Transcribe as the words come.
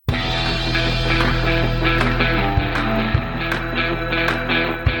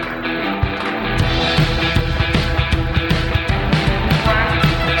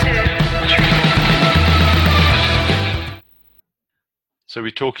So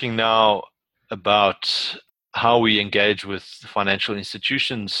we're talking now about how we engage with financial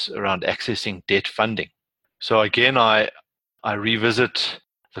institutions around accessing debt funding. So again, I revisit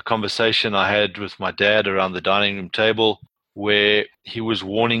the conversation I had with my dad around the dining room table, where he was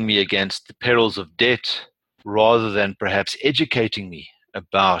warning me against the perils of debt rather than perhaps educating me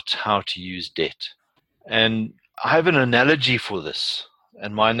about how to use debt. And I have an analogy for this.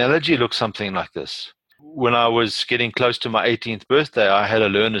 And my analogy looks something like this. When I was getting close to my 18th birthday, I had a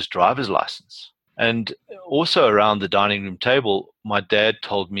learner's driver's license. And also around the dining room table, my dad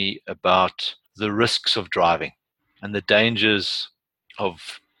told me about the risks of driving and the dangers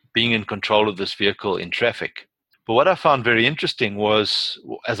of being in control of this vehicle in traffic. But what I found very interesting was,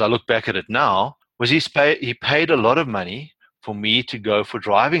 as I look back at it now, was he paid a lot of money for me to go for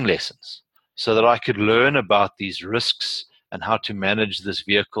driving lessons so that I could learn about these risks and how to manage this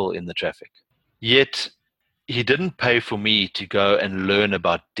vehicle in the traffic. Yet he didn't pay for me to go and learn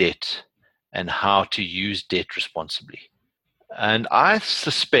about debt and how to use debt responsibly. And I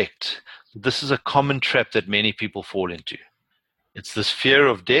suspect this is a common trap that many people fall into. It's this fear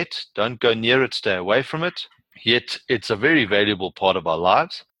of debt. Don't go near it, stay away from it. Yet it's a very valuable part of our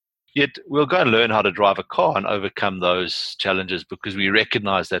lives. Yet we'll go and learn how to drive a car and overcome those challenges because we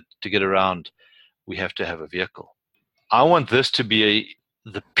recognize that to get around, we have to have a vehicle. I want this to be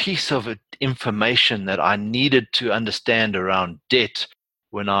the piece of information that I needed to understand around debt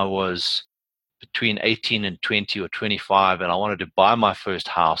when I was between 18 and 20 or 25, and I wanted to buy my first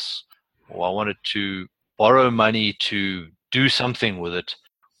house, or I wanted to borrow money to do something with it.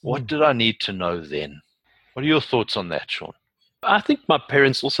 What did I need to know then? What are your thoughts on that, Sean? I think my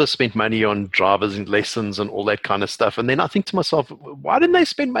parents also spent money on drivers and lessons and all that kind of stuff. And then I think to myself, why didn't they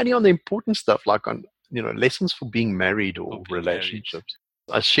spend money on the important stuff, like on lessons for being married or relationships?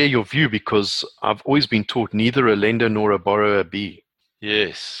 I share your view because I've always been taught neither a lender nor a borrower be.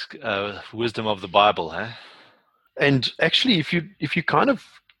 Yes, wisdom of the Bible, huh? And actually, if you kind of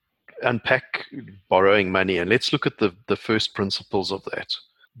unpack borrowing money, and let's look at the first principles of that.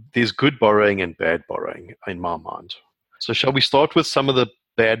 There's good borrowing and bad borrowing in my mind. So shall we start with some of the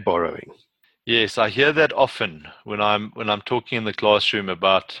bad borrowing? Yes, I hear that often when I'm talking in the classroom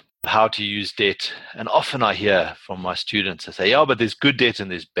about how to use debt. And often I hear from my students, I say, yeah, but there's good debt and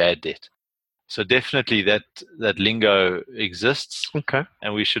there's bad debt. So definitely that lingo exists. Okay.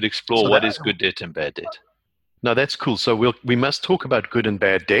 And we should explore what is good debt and bad debt. No, that's cool. So we must talk about good and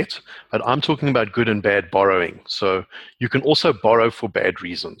bad debt, but I'm talking about good and bad borrowing. So you can also borrow for bad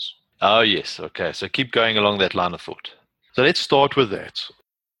reasons. Oh, yes. Okay. So keep going along that line of thought. So let's start with that,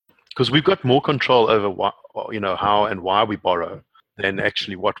 because we've got more control over how and why we borrow than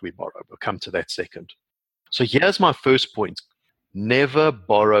actually what we borrow. We'll come to that second. So here's my first point. Never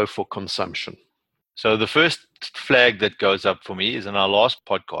borrow for consumption. So the first flag that goes up for me is in our last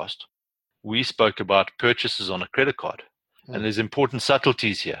podcast, we spoke about purchases on a credit card. And there's important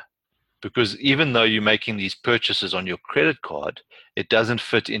subtleties here, because even though you're making these purchases on your credit card, it doesn't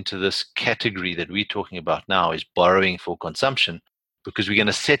fit into this category that we're talking about now, is borrowing for consumption, because we're going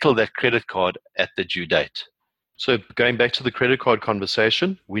to settle that credit card at the due date. So going back to the credit card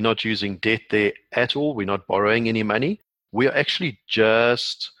conversation, we're not using debt there at all. We're not borrowing any money. We are actually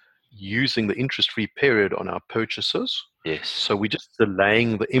just using the interest-free period on our purchases. Yes. So we're just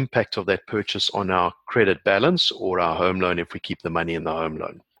delaying the impact of that purchase on our credit balance or our home loan if we keep the money in the home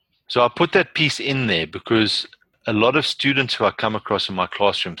loan. So I put that piece in there because a lot of students who I come across in my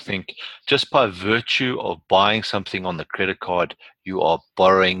classroom think just by virtue of buying something on the credit card, you are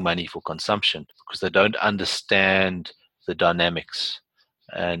borrowing money for consumption, because they don't understand the dynamics.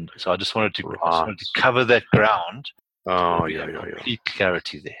 And so I just wanted to cover that ground. Complete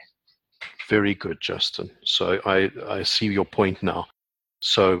clarity there. Very good, Justin. So I see your point now.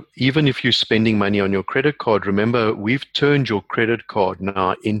 So even if you're spending money on your credit card, remember, we've turned your credit card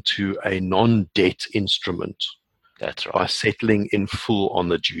now into a non-debt instrument. That's right. By settling in full on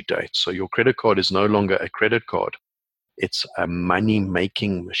the due date. So your credit card is no longer a credit card. It's a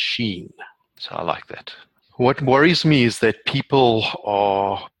money-making machine. So I like that. What worries me is that people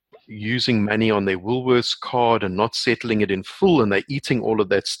are using money on their Woolworths card and not settling it in full, and they're eating all of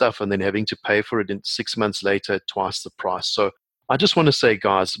that stuff and then having to pay for it in 6 months later at twice the price. So I just want to say,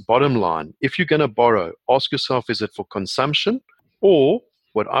 guys, bottom line, if you're going to borrow, ask yourself, is it for consumption? Or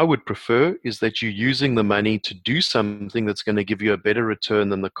what I would prefer is that you're using the money to do something that's going to give you a better return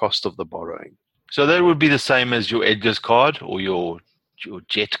than the cost of the borrowing. So that would be the same as your Edgar's card or your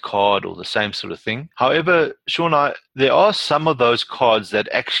Jet card or the same sort of thing. However, Sean, there are some of those cards that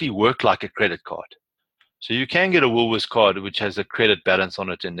actually work like a credit card. So you can get a Woolworths card which has a credit balance on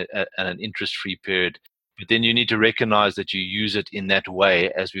it and an interest-free period But then you need to recognize that you use it in that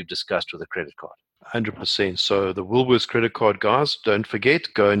way, as we've discussed with a credit card. 100%. So the Woolworths credit card, guys, don't forget,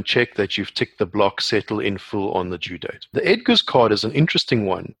 go and check that you've ticked the block settle in full on the due date. The Edgar's card is an interesting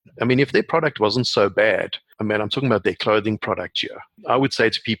one. I mean, if their product wasn't so bad, I'm talking about their clothing product here. I would say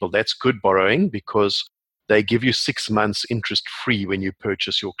to people, that's good borrowing because they give you 6 months interest free when you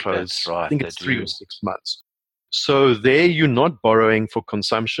purchase your clothes. That's right. I think it's 3 or 6 months. So there you're not borrowing for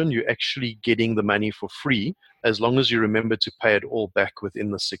consumption. You're actually getting the money for free as long as you remember to pay it all back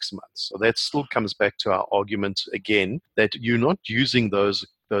within the 6 months. So that still comes back to our argument again that you're not using those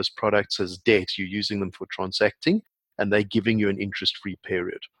products as debt. You're using them for transacting and they're giving you an interest-free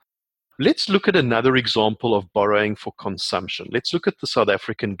period. Let's look at another example of borrowing for consumption. Let's look at the South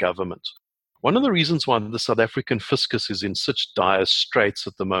African government. One of the reasons why the South African fiscus is in such dire straits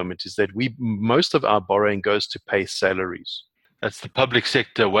at the moment is that most of our borrowing goes to pay salaries. That's the public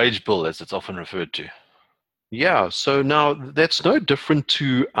sector wage bill, as it's often referred to. Yeah, so now that's no different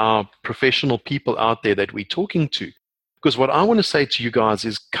to our professional people out there that we're talking to. Because what I want to say to you guys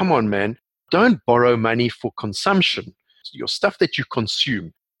is, come on, man, don't borrow money for consumption. Your stuff that you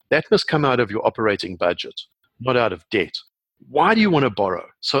consume, that must come out of your operating budget, not out of debt. Why do you want to borrow?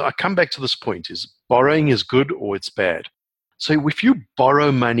 So I come back to this point, is borrowing is good or it's bad. So if you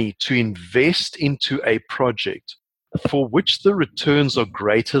borrow money to invest into a project for which the returns are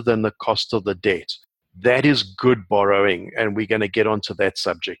greater than the cost of the debt, that is good borrowing. And we're going to get onto that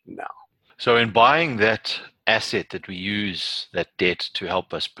subject now. So in buying that asset that we use, that debt, to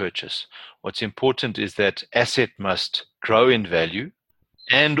help us purchase, what's important is that asset must grow in value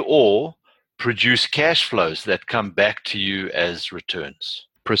and or produce cash flows that come back to you as returns.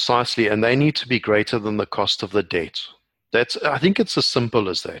 Precisely, and they need to be greater than the cost of the debt. I think it's as simple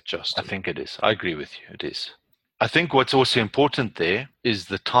as that, Justin. I think it is. I agree with you. It is. I think what's also important there is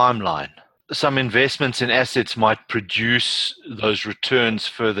the timeline. Some investments in assets might produce those returns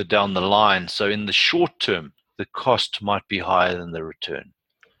further down the line. So in the short term, the cost might be higher than the return.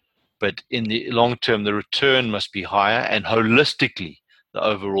 But in the long term, the return must be higher, and holistically, the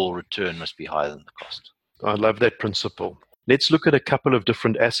overall return must be higher than the cost. I love that principle. Let's look at a couple of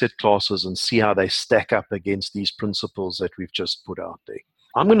different asset classes and see how they stack up against these principles that we've just put out there.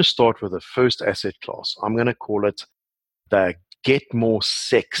 I'm going to start with the first asset class. I'm going to call it the get more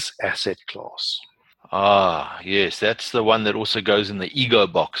sex asset class. Ah, yes, that's the one that also goes in the ego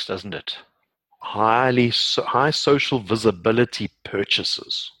box, doesn't it? High social visibility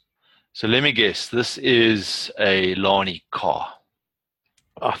purchases. So let me guess, this is a Lani car.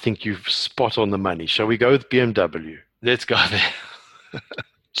 I think you've spot on the money. Shall we go with BMW? Let's go there.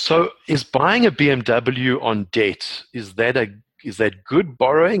 So is buying a BMW on debt, is that good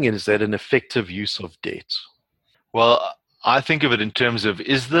borrowing, and is that an effective use of debt? Well, I think of it in terms of,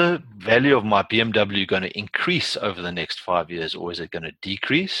 is the value of my BMW going to increase over the next 5 years, or is it going to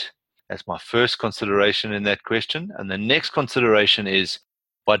decrease? That's my first consideration in that question. And the next consideration is,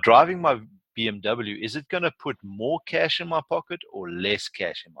 by driving my BMW, is it going to put more cash in my pocket or less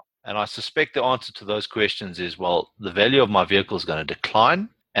cash in my pocket? And I suspect the answer to those questions is, well, the value of my vehicle is going to decline,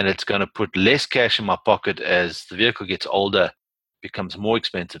 and it's going to put less cash in my pocket as the vehicle gets older, becomes more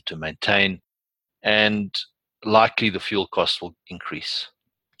expensive to maintain, and likely the fuel costs will increase.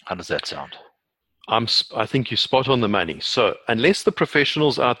 How does that sound? I think you spot on the money. So unless the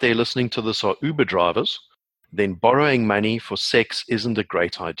professionals out there listening to this are Uber drivers, then borrowing money for sex isn't a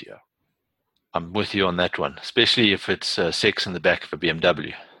great idea. I'm with you on that one, especially if it's sex in the back of a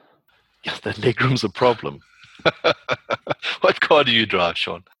BMW. Yeah, that legroom's a problem. What car do you drive,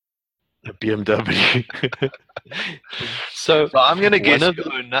 Sean? A BMW. So I'm going to guess you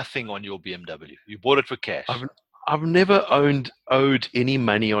owe nothing on your BMW. You bought it for cash. I've never owed any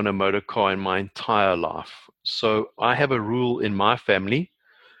money on a motor car in my entire life. So I have a rule in my family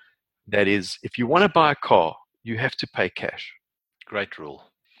that is, if you want to buy a car, you have to pay cash. Great rule.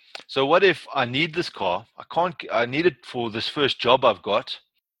 So what if I need this car? I need it for this first job I've got.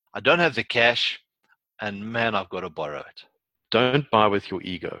 I don't have the cash, and man, I've got to borrow it. Don't buy with your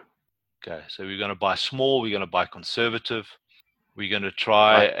ego. Okay, so we're going to buy small, we're going to buy conservative. We're going to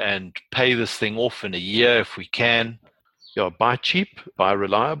try and pay this thing off in a year if we can. Yeah, buy cheap, buy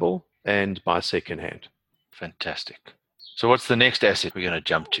reliable, and buy secondhand. Fantastic. So what's the next asset we're going to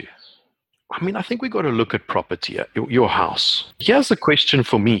jump to? I think we've got to look at property, your house. Here's the question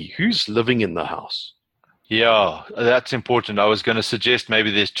for me. Who's living in the house? Yeah, that's important. I was going to suggest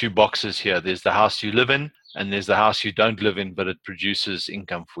maybe there's two boxes here. There's the house you live in, and there's the house you don't live in, but it produces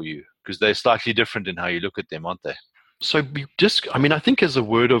income for you, because they're slightly different in how you look at them, aren't they? So I think as a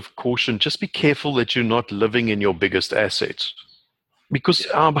word of caution, just be careful that you're not living in your biggest asset. Because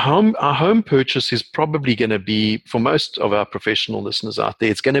our home purchase is probably going to be, for most of our professional listeners out there,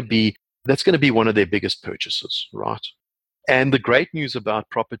 that's going to be one of their biggest purchases, right? And the great news about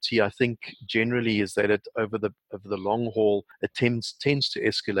property, I think, generally is that over the long haul, it tends to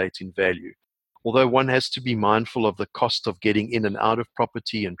escalate in value. Although one has to be mindful of the cost of getting in and out of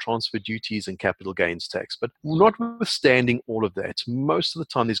property and transfer duties and capital gains tax. But notwithstanding all of that, most of the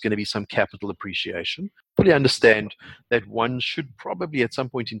time there's going to be some capital appreciation. Fully understand that one should probably at some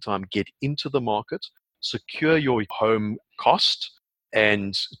point in time get into the market, secure your home cost,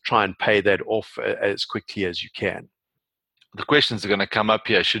 and try and pay that off as quickly as you can. The questions are going to come up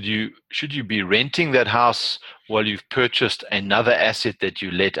here. Should you be renting that house while you've purchased another asset that you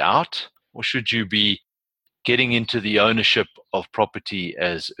let out, or should you be getting into the ownership of property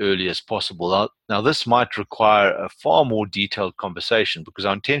as early as possible? Now, this might require a far more detailed conversation, because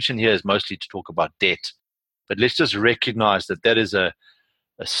our intention here is mostly to talk about debt. But let's just recognize that that is a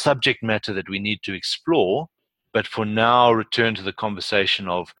subject matter that we need to explore. But for now, return to the conversation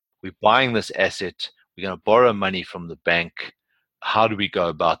of, we're buying this asset, we're going to borrow money from the bank. How do we go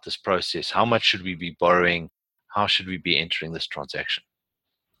about this process? How much should we be borrowing? How should we be entering this transaction?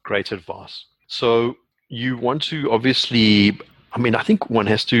 Great advice. So you want to obviously, I think one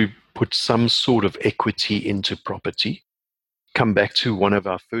has to put some sort of equity into property. Come back to one of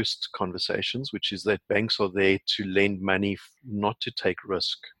our first conversations, which is that banks are there to lend money, not to take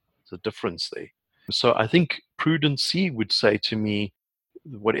risk. There's a difference there. So I think prudency would say to me,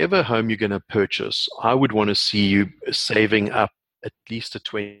 whatever home you're going to purchase, I would want to see you saving up at least a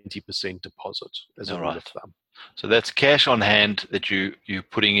 20% deposit as a rule of thumb. So that's cash on hand that you're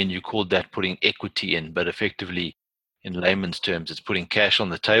putting in. You called that putting equity in, but effectively, in layman's terms, it's putting cash on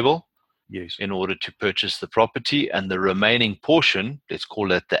the table. Yes. In order to purchase the property, and the remaining portion, let's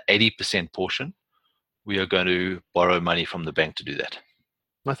call it the 80% portion, we are going to borrow money from the bank to do that.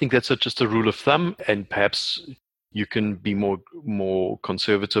 I think that's just a rule of thumb, and perhaps you can be more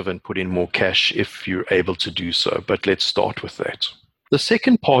conservative and put in more cash if you're able to do so. But let's start with that. The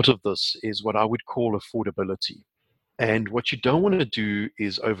second part of this is what I would call affordability. And what you don't want to do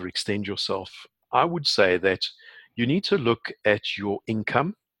is overextend yourself. I would say that you need to look at your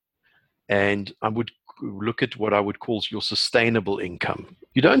income, and I would look at what I would call your sustainable income.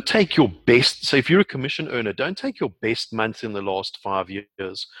 You don't take your best, so if you're a commission earner, don't take your best month in the last 5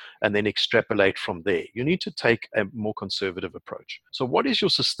 years and then extrapolate from there. You need to take a more conservative approach. So what is your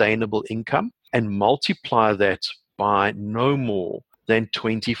sustainable income? And multiply that by no more than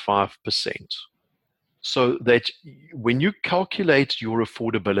 25%. So that when you calculate your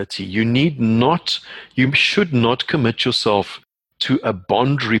affordability, you should not commit yourself to a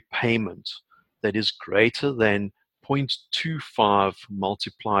bond repayment that is greater than 0.25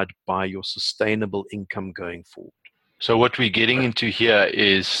 multiplied by your sustainable income going forward. So what we're getting into here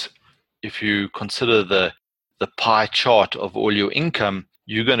is, if you consider the pie chart of all your income,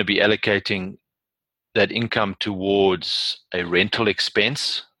 you're going to be allocating that income towards a rental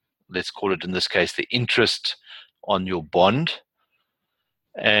expense. Let's call it, in this case, the interest on your bond.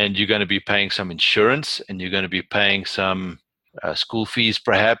 And you're going to be paying some insurance, and you're going to be paying some school fees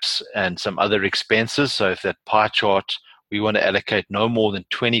perhaps, and some other expenses. So if that pie chart, we want to allocate no more than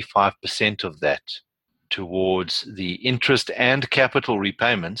 25% of that towards the interest and capital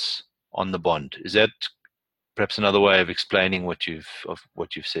repayments on the bond. Is that perhaps another way of explaining what you've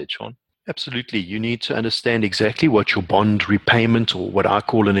said, Sean? Absolutely. You need to understand exactly what your bond repayment, or what I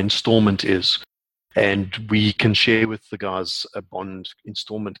call an installment, is. And we can share with the guys a bond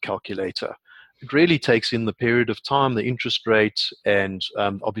installment calculator. It really takes in the period of time, the interest rate, and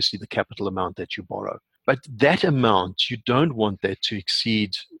obviously the capital amount that you borrow. But that amount, you don't want that to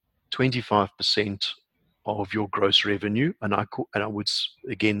exceed 25% of your gross revenue. And I would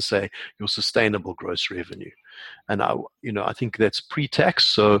again say your sustainable gross revenue. And I think that's pre-tax.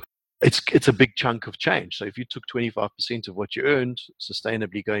 So it's a big chunk of change. So if you took 25% of what you earned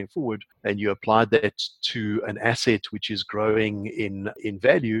sustainably going forward, and you applied that to an asset which is growing in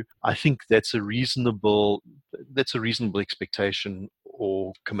value, I think that's a reasonable expectation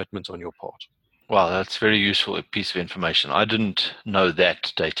or commitment on your part. Wow, that's very useful, a piece of information. I didn't know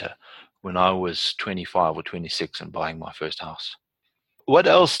that data when I was 25 or 26 and buying my first house. What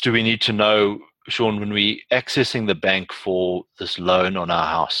else do we need to know, Sean, when we accessing the bank for this loan on our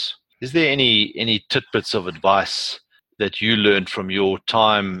house? Is there any tidbits of advice that you learned from your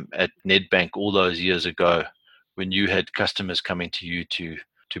time at Nedbank all those years ago, when you had customers coming to you to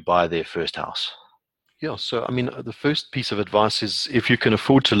buy their first house? Yeah, so the first piece of advice is, if you can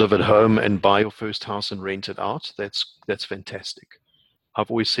afford to live at home and buy your first house and rent it out, that's fantastic. I've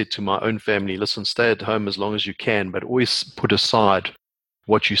always said to my own family, listen, stay at home as long as you can, but always put aside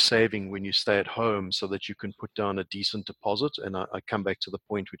what you're saving when you stay at home so that you can put down a decent deposit. And I come back to the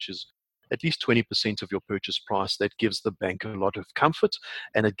point, which is at least 20% of your purchase price. That gives the bank a lot of comfort,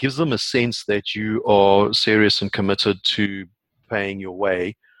 and it gives them a sense that you are serious and committed to paying your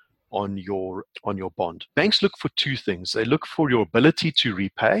way on your bond. Banks look for two things. They look for your ability to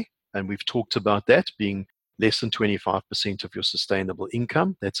repay, and we've talked about that being less than 25% of your sustainable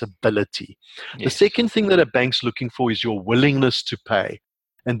income. That's ability. The Yes. second thing that a bank's looking for is your willingness to pay.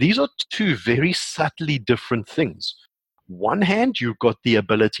 And these are two very subtly different things. One hand, you've got the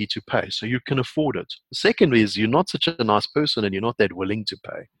ability to pay, so you can afford it. The second is you're not such a nice person and you're not that willing to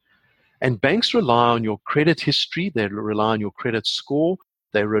pay. And banks rely on your credit history, they rely on your credit score,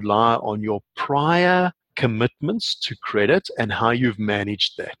 they rely on your prior commitments to credit and how you've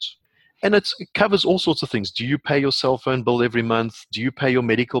managed that. And it covers all sorts of things. Do you pay your cell phone bill every month? Do you pay your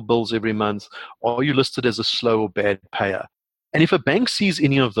medical bills every month? Are you listed as a slow or bad payer? And if a bank sees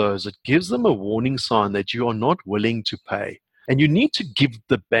any of those, it gives them a warning sign that you are not willing to pay. And you need to give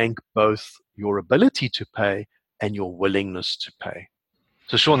the bank both your ability to pay and your willingness to pay.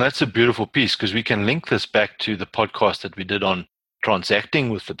 So, Sean, that's a beautiful piece because we can link this back to the podcast that we did on transacting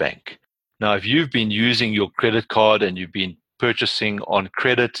with the bank. Now, if you've been using your credit card and you've been purchasing on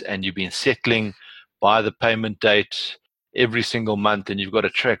credit and you've been settling by the payment date every single month and you've got a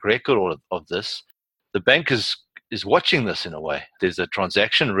track record of this, the bank is watching this in a way. There's a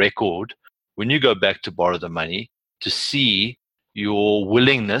transaction record when you go back to borrow the money to see your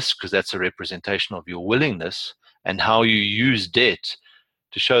willingness, because that's a representation of your willingness and how you use debt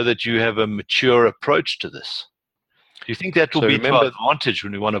to show that you have a mature approach to this. Do you think that will be to our advantage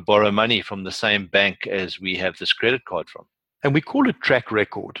when we want to borrow money from the same bank as we have this credit card from? And we call it track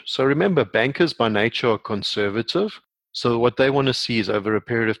record. So remember, bankers by nature are conservative. So what they want to see is over a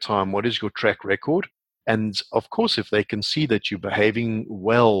period of time, what is your track record? And of course, if they can see that you're behaving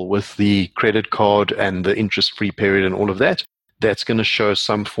well with the credit card and the interest-free period and all of that, that's going to show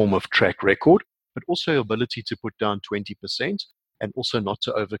some form of track record, but also your ability to put down 20%. And also not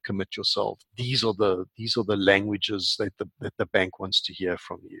to overcommit yourself. These are the languages that the bank wants to hear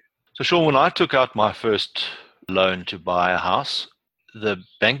from you. So, Sean, when I took out my first loan to buy a house, the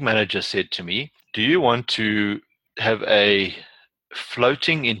bank manager said to me, "Do you want to have a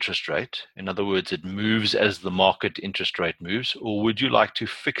floating interest rate? In other words, it moves as the market interest rate moves, or would you like to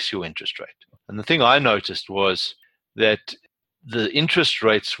fix your interest rate?" And the thing I noticed was that the interest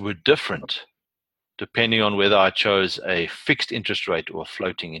rates were different depending on whether I chose a fixed interest rate or a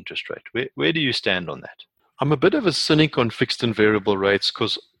floating interest rate. Where do you stand on that? I'm a bit of a cynic on fixed and variable rates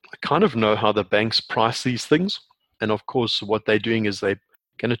because I kind of know how the banks price these things. And of course, what they're doing is they're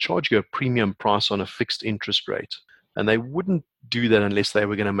going to charge you a premium price on a fixed interest rate. And they wouldn't do that unless they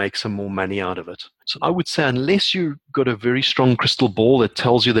were going to make some more money out of it. So I would say unless you've got a very strong crystal ball that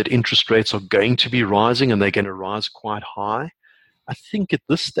tells you that interest rates are going to be rising and they're going to rise quite high, I think at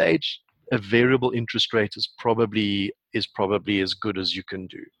this stage, a variable interest rate is probably as good as you can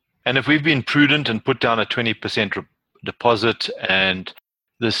do. And if we've been prudent and put down a 20% deposit and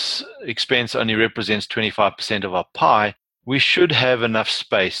this expense only represents 25% of our pie, we should have enough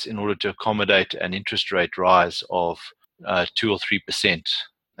space in order to accommodate an interest rate rise of 2 or 3%.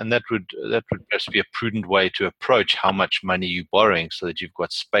 And that would perhaps be a prudent way to approach how much money you're borrowing so that you've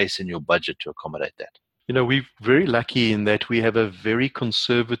got space in your budget to accommodate that. You know, we're very lucky in that we have a very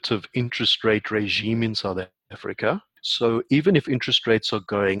conservative interest rate regime in South Africa. So even if interest rates are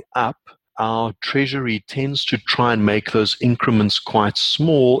going up, our treasury tends to try and make those increments quite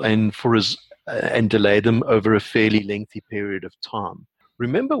small and delay them over a fairly lengthy period of time.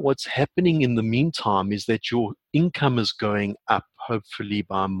 Remember, what's happening in the meantime is that your income is going up, hopefully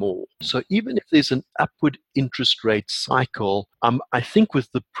by more. So even if there's an upward interest rate cycle, I think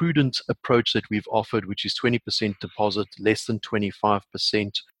with the prudent approach that we've offered, which is 20% deposit, less than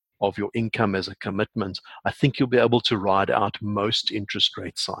 25% of your income as a commitment, I think you'll be able to ride out most interest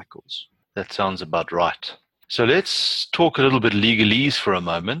rate cycles. That sounds about right. So let's talk a little bit legalese for a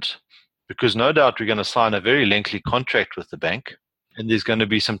moment, because no doubt we're going to sign a very lengthy contract with the bank. And there's going to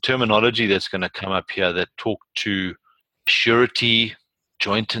be some terminology that's going to come up here that talk to surety,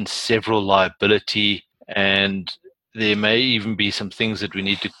 joint and several liability, and there may even be some things that we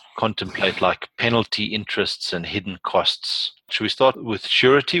need to contemplate like penalty interests and hidden costs. Should we start with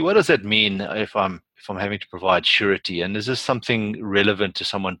surety? What does that mean if I'm having to provide surety? And is this something relevant to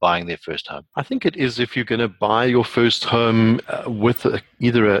someone buying their first home? I think it is if you're going to buy your first home with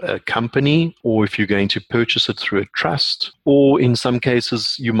either a company, or if you're going to purchase it through a trust, or in some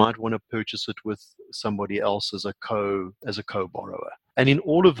cases you might want to purchase it with somebody else as a co-borrower. And in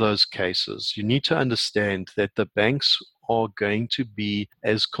all of those cases, you need to understand that the banks are going to be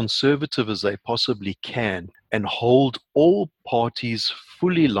as conservative as they possibly can and hold all parties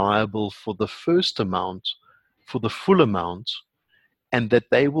fully liable for the first amount, for the full amount, and that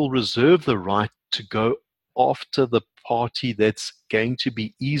they will reserve the right to go after the party that's going to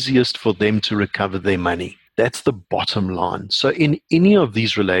be easiest for them to recover their money. That's the bottom line. So in any of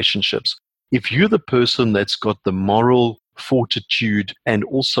these relationships, if you're the person that's got the moral fortitude and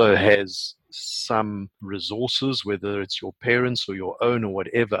also has some resources, whether it's your parents or your own or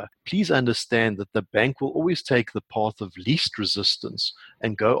whatever, please understand that the bank will always take the path of least resistance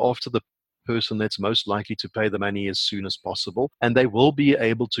and go after the person that's most likely to pay the money as soon as possible, and they will be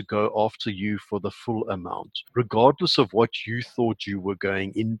able to go after you for the full amount, regardless of what you thought you were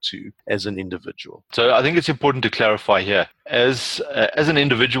going into as an individual. So I think it's important to clarify here, as an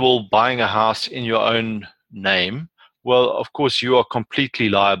individual buying a house in your own name, well, of course, you are completely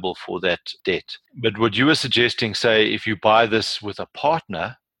liable for that debt. But what you were suggesting, say, if you buy this with a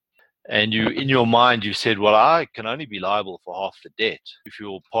partner, and you, in your mind, you said, well, I can only be liable for half the debt. If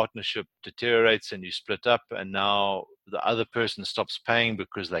your partnership deteriorates and you split up and now the other person stops paying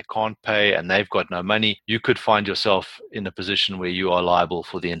because they can't pay and they've got no money, you could find yourself in a position where you are liable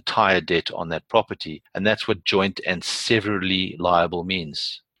for the entire debt on that property. And that's what joint and severally liable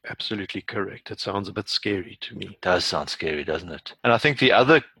means. Absolutely correct. It sounds a bit scary to me. It does sound scary, doesn't it? And I think the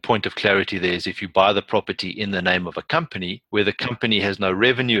other point of clarity there is if you buy the property in the name of a company where the company has no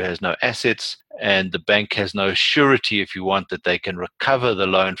revenue, has no assets, and the bank has no surety, if you want, that they can recover the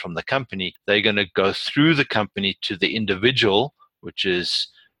loan from the company, they're going to go through the company to the individual, which is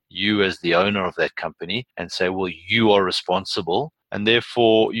you as the owner of that company, and say, well, you are responsible. And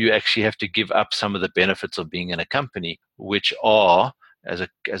therefore, you actually have to give up some of the benefits of being in a company, which are, as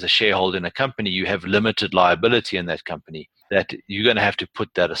a shareholder in a company, you have limited liability in that company, that you're going to have to put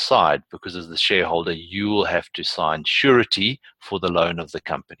that aside because as the shareholder, you will have to sign surety for the loan of the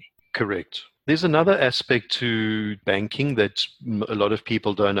company. Correct. There's another aspect to banking that a lot of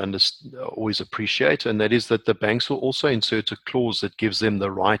people don't always appreciate, and that is that the banks will also insert a clause that gives them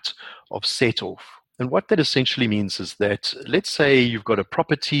the right of set-off. And what that essentially means is that, let's say you've got a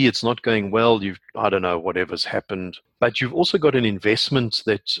property, it's not going well, I don't know, whatever's happened, but you've also got an investment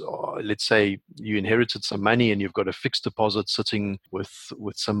that, let's say you inherited some money and you've got a fixed deposit sitting with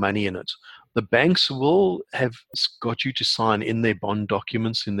some money in it. The banks will have got you to sign in their bond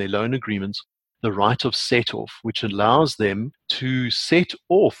documents, in their loan agreements, the right of set-off, which allows them to set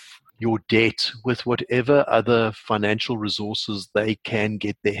off your debt with whatever other financial resources they can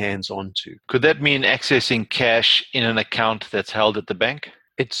get their hands onto. Could that mean accessing cash in an account that's held at the bank?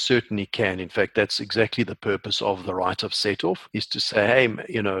 It certainly can. In fact, that's exactly the purpose of the right of set-off, is to say,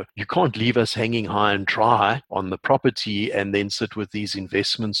 hey, you can't leave us hanging high and dry on the property and then sit with these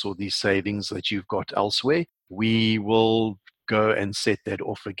investments or these savings that you've got elsewhere. We will go and set that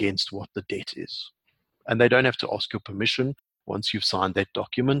off against what the debt is. And they don't have to ask your permission. Once you've signed that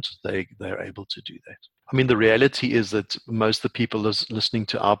document, they're able to do that. I mean, the reality is that most of the people listening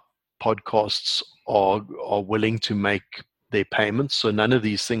to our podcasts are willing to make their payments. So none of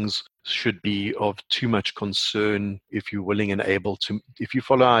these things should be of too much concern if you're willing and able to. If you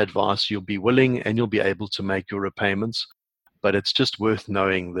follow our advice, you'll be willing and you'll be able to make your repayments. But it's just worth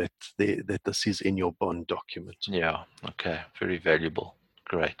knowing that this is in your bond document. Yeah, okay, very valuable.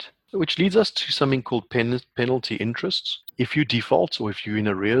 Great. Which leads us to something called penalty interests. If you default or if you're in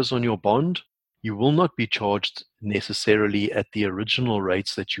arrears on your bond, you will not be charged necessarily at the original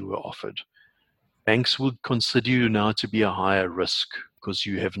rates that you were offered. Banks would consider you now to be a higher risk because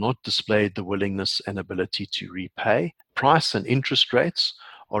you have not displayed the willingness and ability to repay. Price and interest rates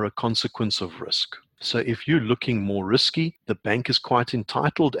are a consequence of risk. So if you're looking more risky, the bank is quite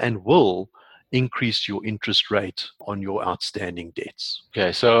entitled and will increase your interest rate on your outstanding debts.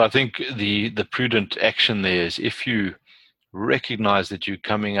 Okay, so I think the prudent action there is if you recognize that you're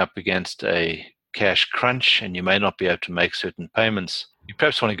coming up against a cash crunch and you may not be able to make certain payments, you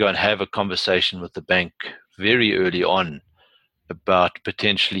perhaps want to go and have a conversation with the bank very early on about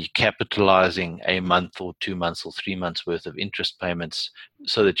potentially capitalizing a month or 2 months or 3 months worth of interest payments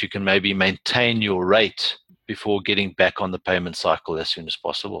so that you can maybe maintain your rate before getting back on the payment cycle as soon as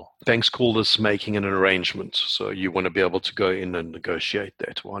possible. Banks call this making an arrangement. So you want to be able to go in and negotiate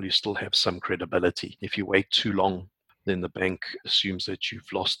that while you still have some credibility. If you wait too long, then the bank assumes that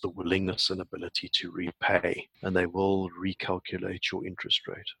you've lost the willingness and ability to repay, and they will recalculate your interest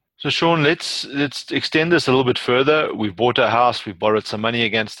rate. So Sean, let's extend this a little bit further. We've bought a house, we've borrowed some money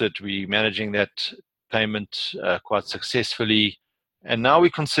against it, we're managing that payment quite successfully. And now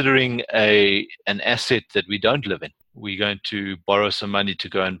we're considering an asset that we don't live in. We're going to borrow some money to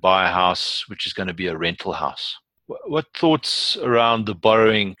go and buy a house, which is going to be a rental house. What thoughts around the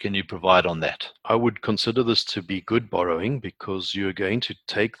borrowing can you provide on that? I would consider this to be good borrowing because you're going to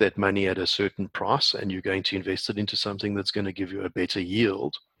take that money at a certain price and you're going to invest it into something that's going to give you a better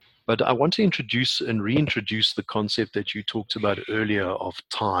yield. But I want to introduce and reintroduce the concept that you talked about earlier of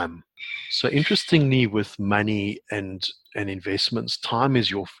time. So interestingly, with money and investments, time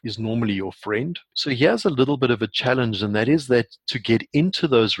is normally your friend. So here's a little bit of a challenge, and that is that to get into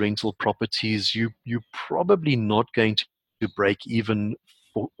those rental properties, you're probably not going to break even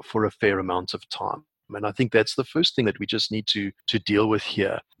for a fair amount of time. And I think that's the first thing that we just need to deal with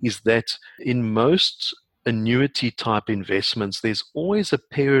here is that in most annuity type investments, there's always a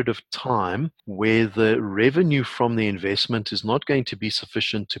period of time where the revenue from the investment is not going to be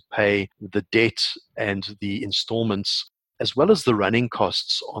sufficient to pay the debt and the installments as well as the running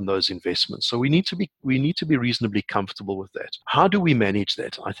costs on those investments. So we need to be reasonably comfortable with that. How do we manage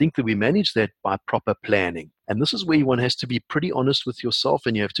that? I think that we manage that by proper planning. And this is where one has to be pretty honest with yourself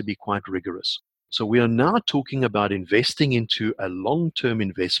and you have to be quite rigorous. So we are now talking about investing into a long-term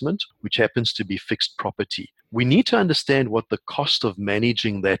investment, which happens to be fixed property. We need to understand what the cost of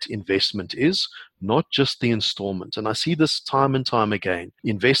managing that investment is, not just the installment. And I see this time and time again.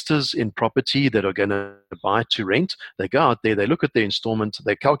 Investors in property that are going to buy to rent, they go out there, they look at their installment,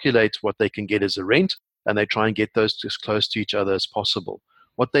 they calculate what they can get as a rent, and they try and get those as close to each other as possible.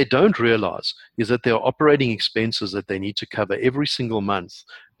 What they don't realize is that there are operating expenses that they need to cover every single month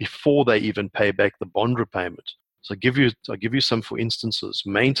before they even pay back the bond repayment. So I'll give you some for instances: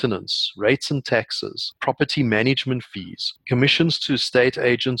 maintenance, rates and taxes, property management fees, commissions to estate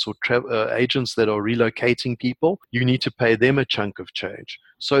agents or agents that are relocating people. You need to pay them a chunk of change.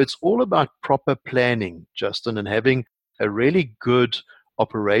 So it's all about proper planning, Justin, and having a really good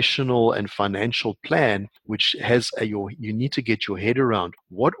operational and financial plan, which has you need to get your head around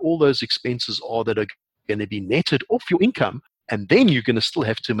what all those expenses are that are going to be netted off your income, and then you're going to still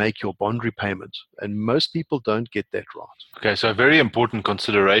have to make your bond repayment. And most people don't get that right. Okay, so a very important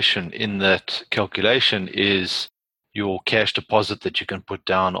consideration in that calculation is your cash deposit that you can put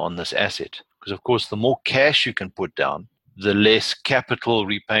down on this asset. Because, of course, the more cash you can put down, the less capital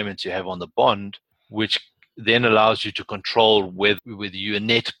repayments you have on the bond, which then allows you to control whether you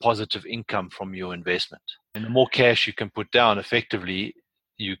net positive income from your investment. And the more cash you can put down, effectively,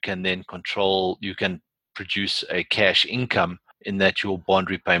 you can then you can produce a cash income in that your bond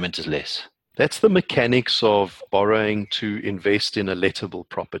repayment is less. That's the mechanics of borrowing to invest in a lettable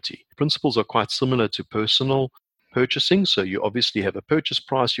property. Principles are quite similar to personal purchasing. So you obviously have a purchase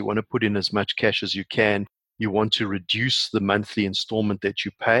price. You want to put in as much cash as you can. You want to reduce the monthly installment that you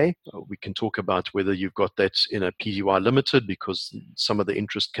pay. We can talk about whether you've got that in a PTY limited, because some of the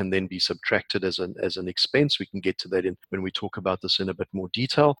interest can then be subtracted as an expense. We can get to that when we talk about this in a bit more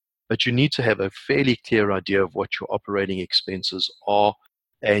detail. But you need to have a fairly clear idea of what your operating expenses are,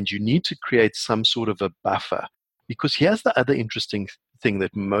 and you need to create some sort of a buffer. Because here's the other interesting thing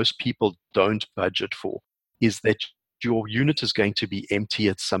that most people don't budget for, is that your unit is going to be empty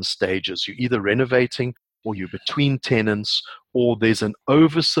at some stages. You're either renovating, or you're between tenants, or there's an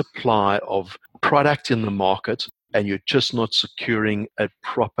oversupply of product in the market and you're just not securing a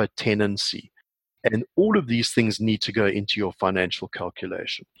proper tenancy. And all of these things need to go into your financial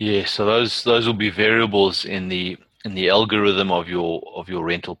calculation. Yeah, so those will be variables in the algorithm of your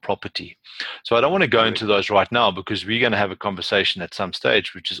rental property. So I don't want to go into those right now, because we're going to have a conversation at some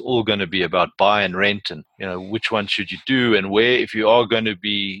stage, which is all going to be about buy and rent, and which one should you do, and where, if you are going to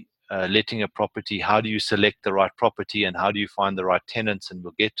be letting a property, how do you select the right property, and how do you find the right tenants? And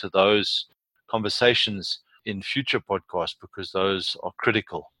we'll get to those conversations in future podcasts, because those are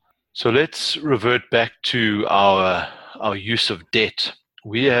critical. So let's revert back to our use of debt.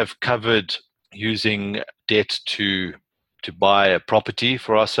 We have covered using debt to buy a property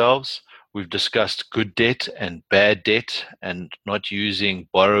for ourselves. We've discussed good debt and bad debt, and not using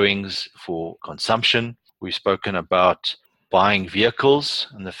borrowings for consumption. We've spoken about buying vehicles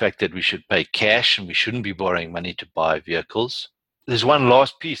and the fact that we should pay cash and we shouldn't be borrowing money to buy vehicles. There's one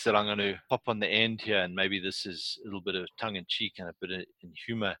last piece that I'm going to pop on the end here, and maybe this is a little bit of tongue in cheek and a bit in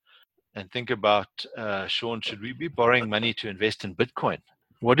humor. And think about, Sean, should we be borrowing money to invest in Bitcoin?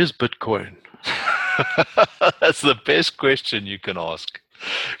 What is Bitcoin? That's the best question you can ask.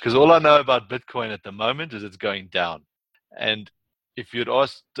 Because all I know about Bitcoin at the moment is it's going down. And if you'd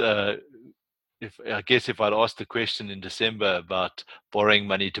asked, if I'd asked the question in December about borrowing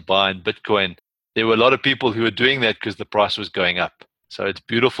money to buy in Bitcoin, there were a lot of people who were doing that because the price was going up. So it's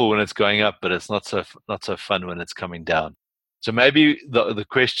beautiful when it's going up, but it's not so fun when it's coming down. So maybe the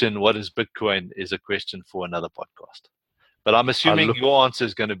question, what is Bitcoin, is a question for another podcast. But I'm assuming your answer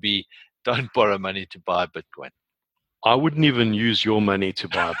is going to be, don't borrow money to buy Bitcoin. I wouldn't even use your money to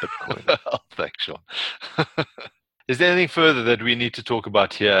buy a Bitcoin. Oh, thanks, Sean. Is there anything further that we need to talk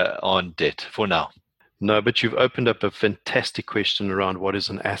about here on debt for now? No, but you've opened up a fantastic question around what is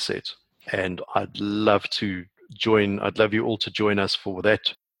an asset. And I'd love you all to join us for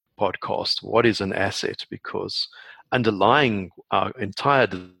that podcast. What is an asset? Because underlying our entire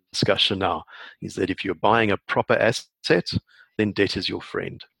discussion now is that if you're buying a proper asset, then debt is your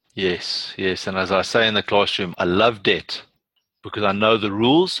friend. Yes, yes. And as I say in the classroom, I love debt because I know the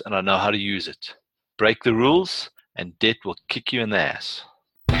rules and I know how to use it. Break the rules and debt will kick you in the ass.